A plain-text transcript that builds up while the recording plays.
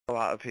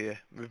out of here.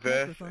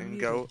 Reverse and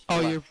go. Oh,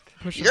 left. you're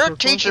pushing. You're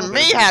teaching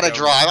me how to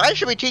drive. I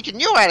should be teaching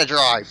you how to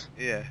drive.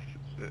 Yes.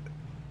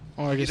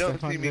 Or You just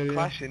don't see me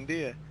crashing, do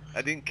you?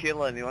 I didn't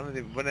kill anyone. I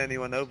didn't run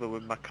anyone over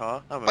with my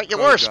car. But you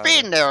were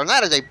speeding there, and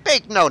that is a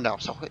big no-no.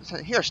 So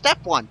here,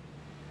 step one.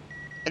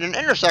 In an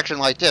intersection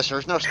like this,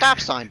 there's no stop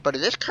sign, but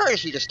it is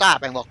courtesy to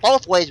stop and look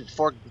both ways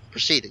before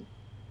proceeding.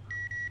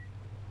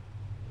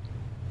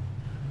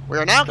 We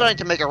are now going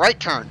to make a right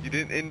turn. You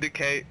didn't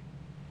indicate.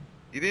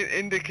 You didn't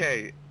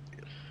indicate.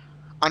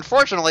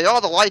 Unfortunately,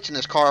 all the lights in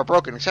this car are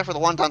broken, except for the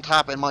ones on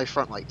top and my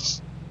front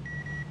lights.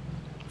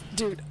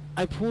 Dude,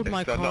 I pulled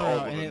my car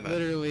out and it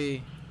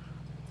literally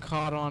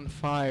caught on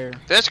fire.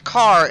 This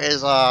car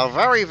is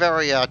very,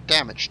 very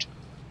damaged.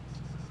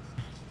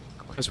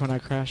 That's when I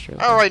crashed it.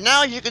 Alright,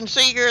 now as you can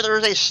see here, there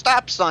is a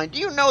stop sign. Do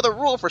you know the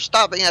rule for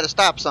stopping at a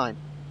stop sign?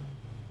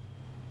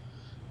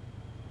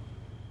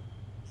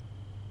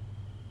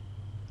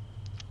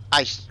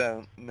 I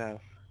don't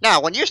know.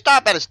 Now, when you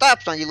stop at a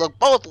stop sign, you look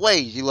both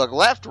ways. You look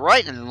left,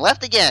 right, and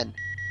left again.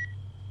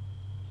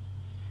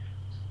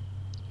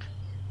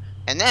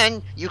 And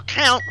then you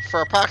count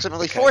for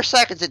approximately 4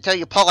 seconds until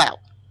you pull out.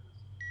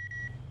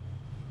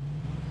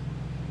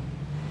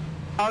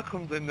 How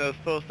comes in those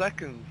 4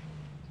 seconds?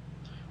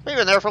 We've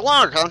been there for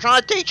longer, because I'm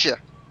trying to teach you.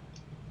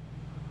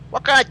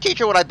 What kind of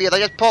teacher would I be if I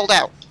just pulled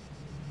out?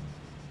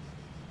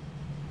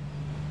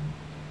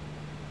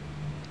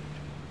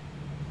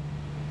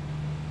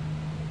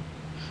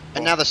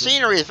 And now the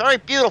scenery is very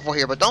beautiful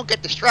here, but don't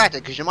get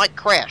distracted because you might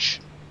crash.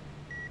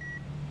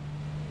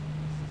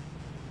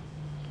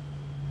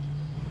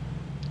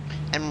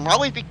 And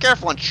always be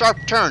careful on sharp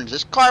turns.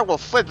 This car will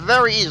flip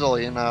very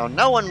easily, and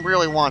no one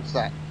really wants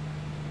that.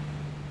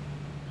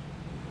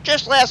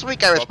 Just last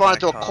week I responded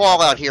to a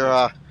call out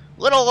here.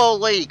 Little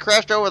old lady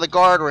crashed over the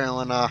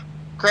guardrail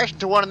and crashed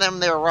into one of them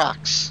there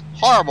rocks.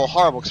 Horrible,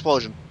 horrible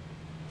explosion.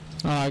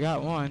 Oh, I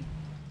got one.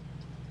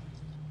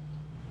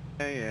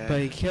 Yeah. But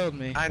he killed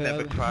me. I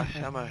never crash.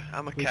 I'm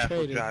a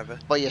careful driver.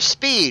 But you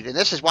speed, and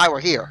this is why we're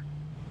here.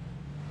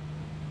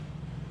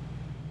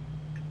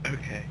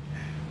 Okay.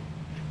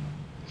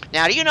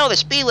 Now, do you know the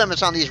speed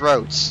limits on these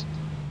roads?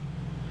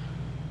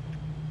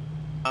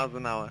 Miles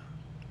an hour.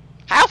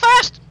 How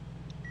fast?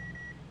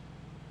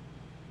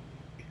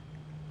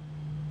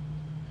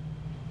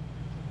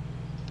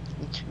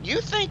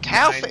 You think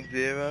how fast?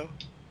 90.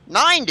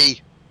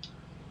 90?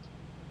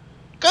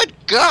 Good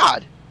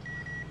God!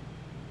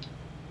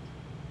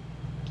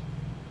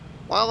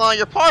 Well,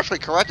 you're partially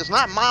correct. It's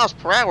not miles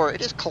per hour.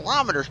 It is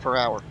kilometers per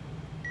hour.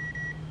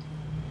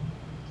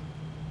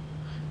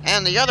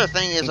 And the other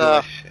thing is,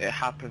 it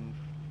happens.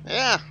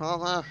 Yeah,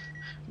 well,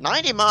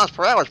 90 miles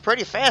per hour is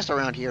pretty fast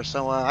around here,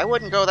 so I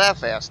wouldn't go that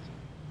fast.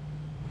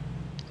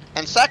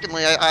 And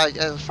secondly,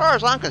 as far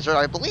as I'm concerned,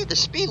 I believe the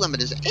speed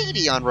limit is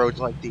 80 on roads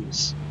like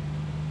these.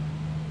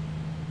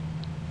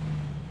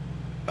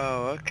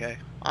 Oh, okay.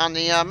 On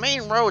the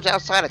main roads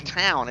outside of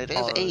town, it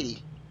is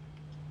 80.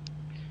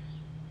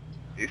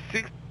 It's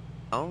 60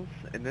 pounds,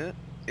 isn't it?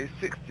 It's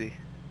 60.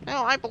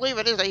 No, I believe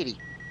it is 80.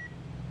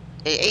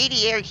 80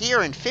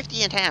 here and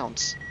 50 in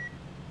towns.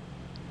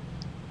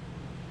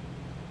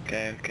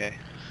 Okay.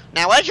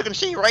 Now, as you can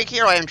see right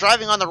here, I am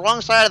driving on the wrong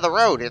side of the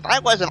road. If I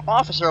was an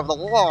officer of the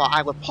law,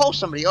 I would pull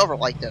somebody over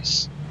like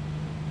this.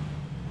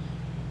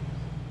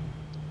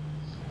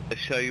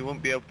 So you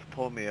won't be able to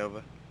pull me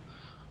over.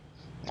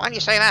 Why do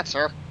you say that,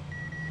 sir?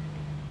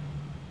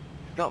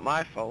 It's not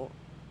my fault.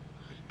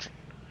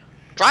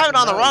 Driving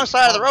on the wrong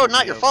side of the road,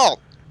 not your fault.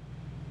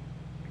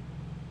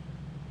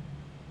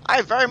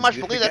 I very much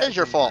believe that is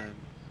your fault.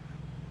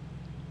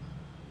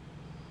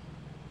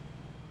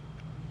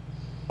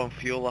 On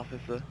fuel,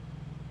 officer.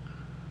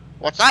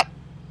 What's that?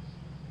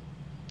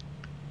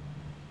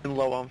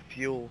 Low on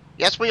fuel.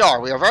 Yes, we are.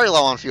 We are very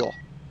low on fuel.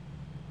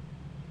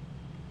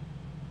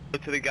 Go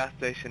to the gas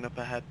station up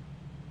ahead.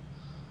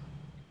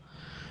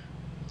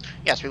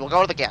 Yes, we will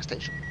go to the gas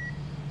station.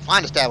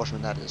 Fine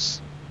establishment, that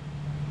is.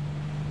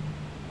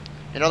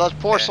 You know, those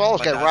poor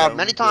souls get robbed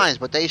many times,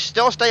 but they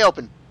still stay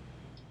open.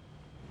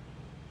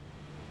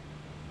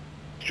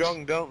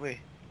 Strong, don't we?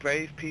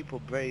 Brave people,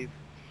 brave.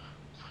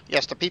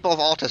 Yes, the people of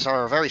Altus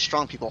are very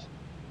strong people.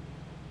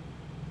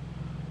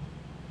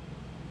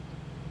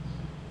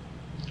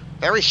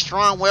 Very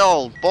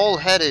strong-willed,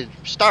 bull-headed,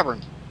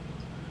 stubborn.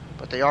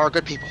 But they are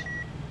good people.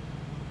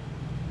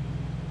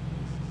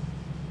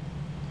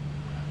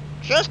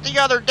 Just the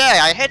other day,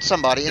 I hit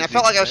somebody and I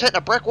felt like I was hitting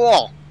a brick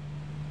wall.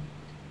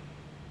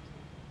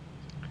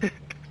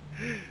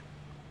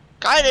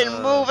 Guy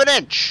didn't move an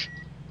inch.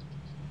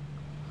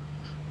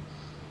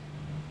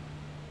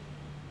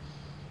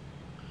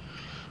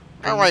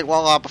 Alright,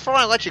 well, before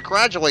I let you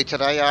graduate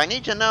today, I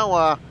need to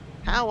know,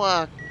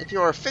 if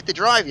you're fit to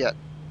drive yet.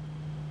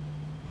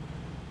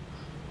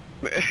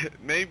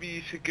 Maybe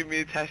you should give me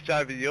a test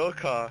drive of your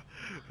car.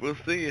 We'll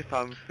see if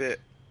I'm fit.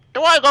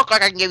 Do I look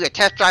like I can give you a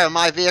test drive of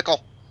my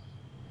vehicle?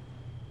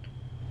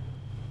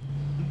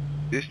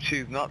 Just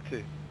choose not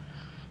to.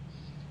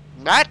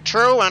 Not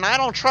true, and I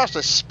don't trust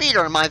a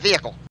speeder in my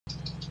vehicle.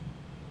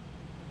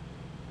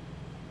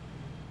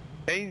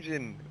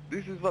 changing.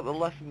 This is what the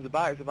lesson's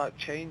about. It's about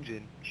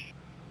changing.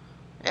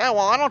 Yeah,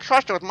 well, I don't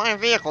trust it with my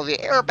vehicle. The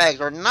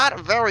airbags are not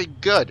very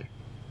good.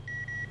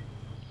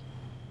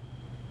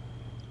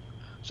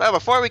 So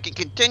before we can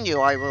continue,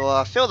 I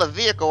will fill the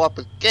vehicle up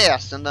with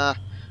gas, and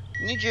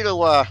need you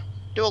to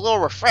do a little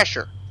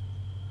refresher.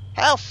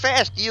 How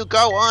fast do you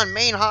go on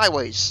main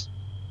highways?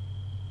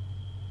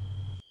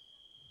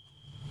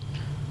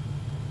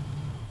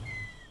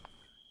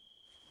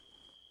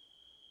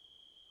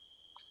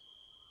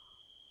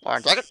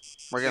 One second.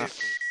 We're gonna.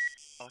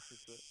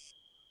 Officer.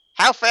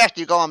 How fast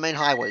do you go on main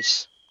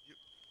highways?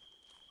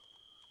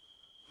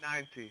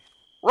 90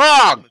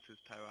 Wrong! kilometers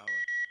per hour.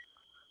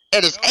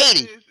 It is No, 80.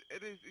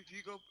 It is. If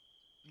you go,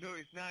 no,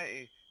 it's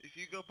 90. If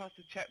you go past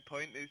the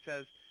checkpoint, it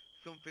says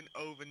something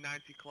over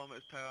 90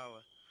 kilometers per hour.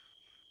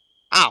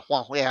 Oh,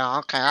 well, yeah,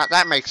 okay,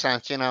 that makes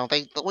sense. You know,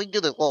 we do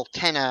the little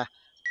 10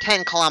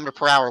 kilometer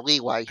per hour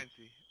leeway. 90.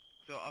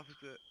 So,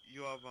 officer,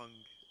 you are wrong.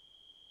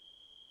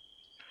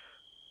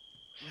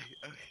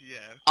 Yeah.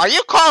 Are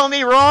you calling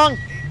me wrong?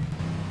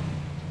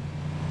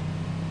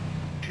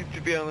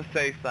 To be on the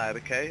safe side,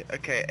 okay?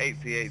 Okay,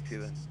 80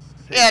 then.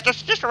 Yeah,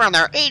 just around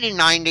there, 80,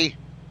 90.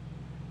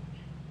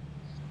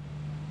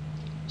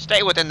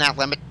 Stay within that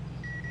limit.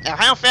 Now,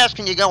 how fast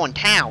can you go in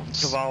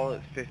towns? Cavallo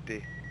is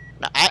 50.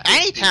 Now,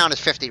 any town is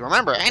 50,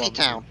 remember, any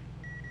town.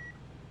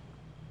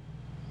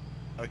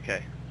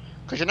 Okay.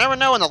 Because you never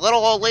know when the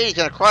little old lady's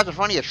going to cross in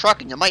front of your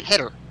truck and you might hit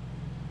her.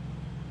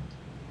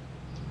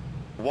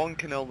 One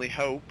can only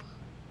hope.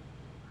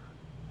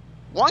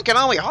 One can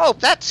only hope.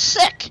 That's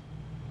sick.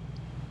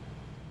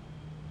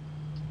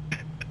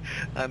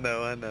 I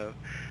know.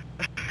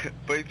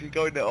 But if you're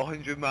going at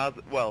 100 miles,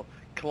 well,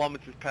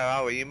 kilometers per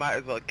hour, you might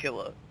as well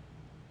kill her.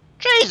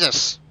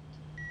 Jesus.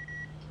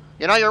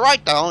 You know, you're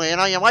right, though. You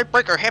know, you might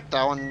break her hip,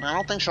 though, and I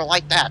don't think she'll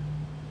like that.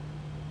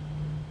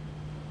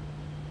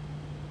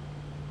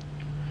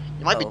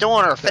 You might be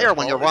doing her a favor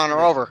when you run her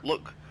over.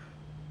 Look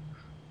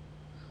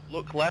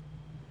left,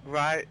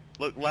 right,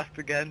 look left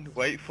again,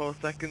 wait 4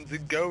 seconds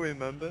and go,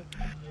 remember?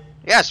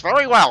 Yes,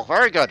 very well,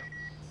 very good.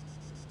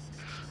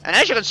 And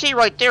as you can see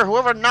right there,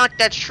 whoever knocked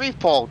that street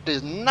pole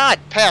does not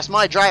pass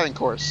my driving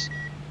course.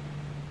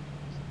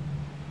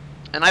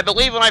 And I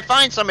believe when I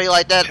find somebody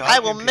like that, I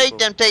will make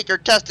them take your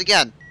test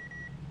again.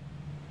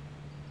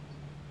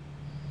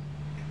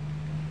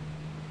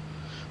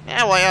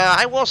 Anyway,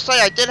 I will say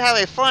I did have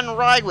a fun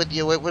ride with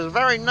you. It was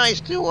very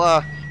nice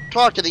to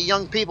talk to the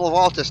young people of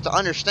Altus to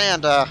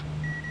understand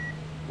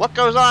what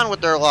goes on with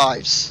their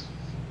lives.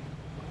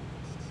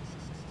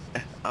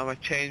 I'm a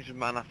changed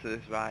man after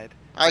this ride.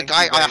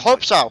 I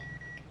hope so.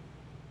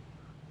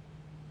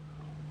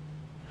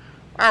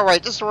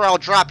 Alright, this is where I'll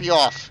drop you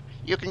off.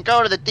 You can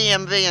go to the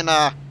DMV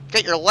and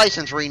get your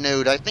license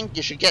renewed. I think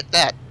you should get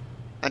that.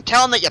 And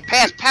tell them that you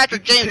passed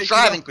Patrick James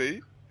driving.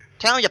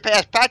 Tell them you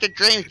passed Patrick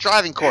James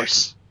driving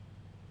course.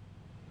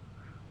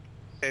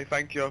 Okay,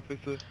 thank you,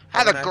 officer.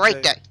 Have a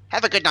great day.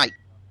 Have a good night.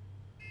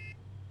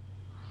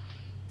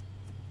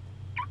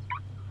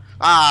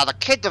 Ah, the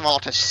kids of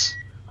Altus.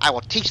 I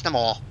will teach them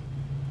all.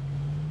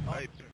 Alright.